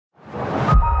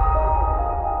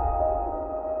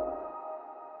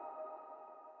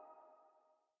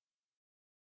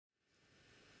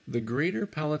The greater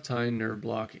palatine nerve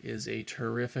block is a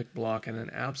terrific block and an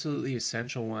absolutely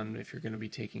essential one if you're going to be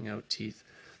taking out teeth.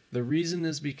 The reason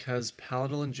is because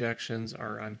palatal injections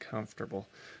are uncomfortable.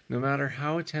 No matter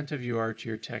how attentive you are to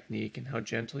your technique and how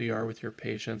gentle you are with your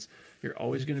patients, you're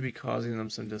always going to be causing them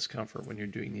some discomfort when you're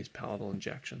doing these palatal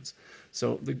injections.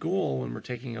 So the goal when we're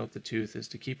taking out the tooth is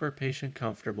to keep our patient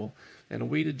comfortable, and a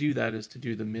way to do that is to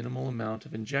do the minimal amount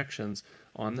of injections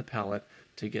on the palate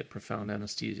to get profound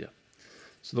anesthesia.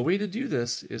 So the way to do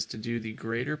this is to do the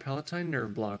greater palatine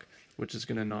nerve block, which is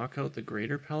going to knock out the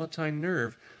greater palatine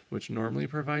nerve, which normally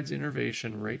provides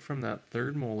innervation right from that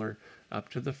third molar up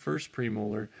to the first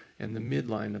premolar and the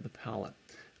midline of the palate.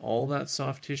 All that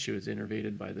soft tissue is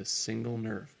innervated by this single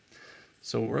nerve.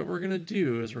 So what we're going to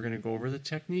do is we're going to go over the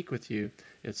technique with you.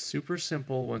 It's super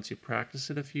simple. Once you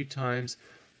practice it a few times,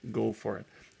 go for it.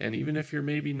 And even if you're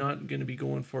maybe not going to be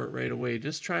going for it right away,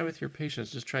 just try with your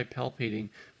patients. Just try palpating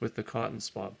with the cotton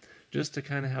swab, just to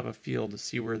kind of have a feel to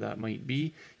see where that might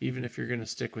be, even if you're going to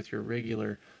stick with your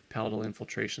regular palatal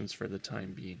infiltrations for the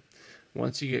time being.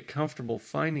 Once you get comfortable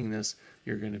finding this,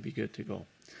 you're going to be good to go.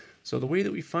 So the way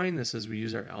that we find this is we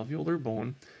use our alveolar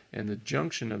bone and the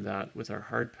junction of that with our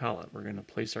hard palate. We're going to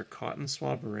place our cotton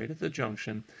swab right at the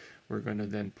junction. We're going to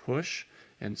then push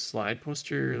and slide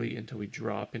posteriorly until we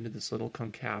drop into this little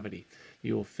concavity.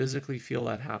 You will physically feel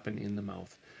that happen in the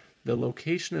mouth. The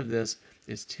location of this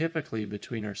is typically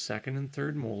between our second and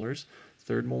third molars.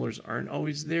 Third molars aren't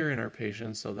always there in our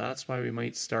patients, so that's why we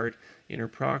might start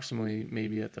interproximally,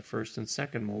 maybe at the first and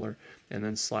second molar, and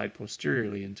then slide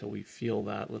posteriorly until we feel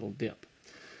that little dip.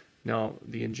 Now,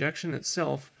 the injection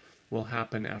itself will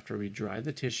happen after we dry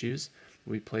the tissues.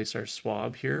 We place our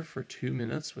swab here for 2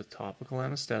 minutes with topical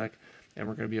anesthetic, and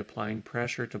we're going to be applying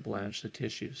pressure to blanch the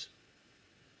tissues.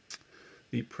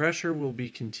 The pressure will be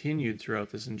continued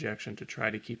throughout this injection to try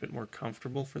to keep it more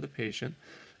comfortable for the patient.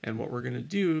 And what we're going to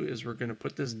do is we're going to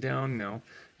put this down now,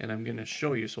 and I'm going to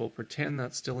show you. So we'll pretend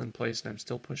that's still in place and I'm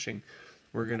still pushing.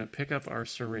 We're going to pick up our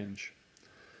syringe.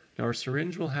 Now our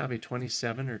syringe will have a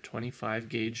 27 or 25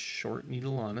 gauge short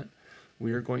needle on it.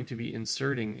 We are going to be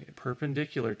inserting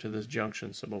perpendicular to this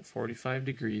junction, so about 45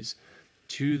 degrees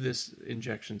to this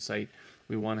injection site.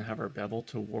 We want to have our bevel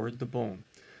toward the bone.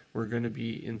 We're going to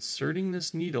be inserting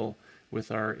this needle with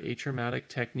our atraumatic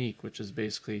technique, which is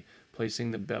basically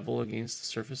placing the bevel against the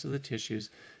surface of the tissues,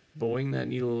 bowing that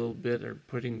needle a little bit or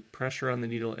putting pressure on the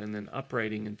needle, and then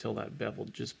uprighting until that bevel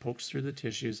just pokes through the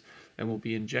tissues, and we'll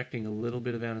be injecting a little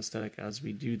bit of anesthetic as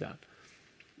we do that.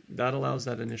 That allows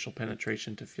that initial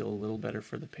penetration to feel a little better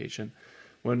for the patient.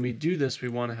 When we do this, we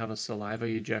want to have a saliva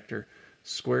ejector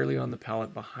squarely on the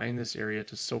palate behind this area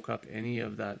to soak up any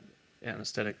of that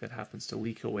anesthetic that happens to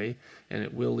leak away, and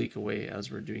it will leak away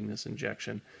as we're doing this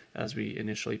injection as we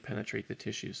initially penetrate the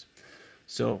tissues.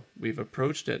 So we've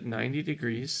approached at 90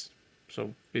 degrees,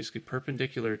 so basically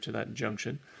perpendicular to that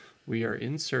junction. We are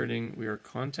inserting, we are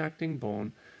contacting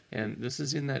bone, and this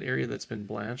is in that area that's been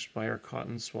blanched by our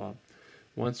cotton swab.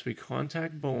 Once we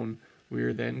contact bone, we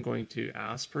are then going to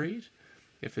aspirate.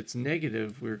 If it's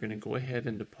negative, we're going to go ahead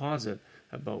and deposit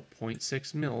about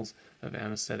 0.6 mils of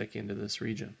anesthetic into this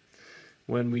region.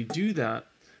 When we do that,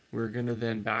 we're going to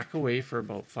then back away for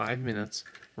about 5 minutes.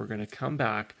 We're going to come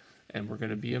back, and we're going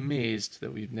to be amazed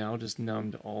that we've now just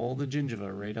numbed all the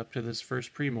gingiva right up to this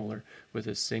first premolar with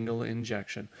a single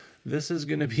injection. This is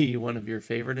going to be one of your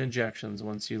favorite injections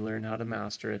once you learn how to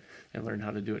master it and learn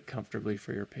how to do it comfortably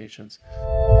for your patients.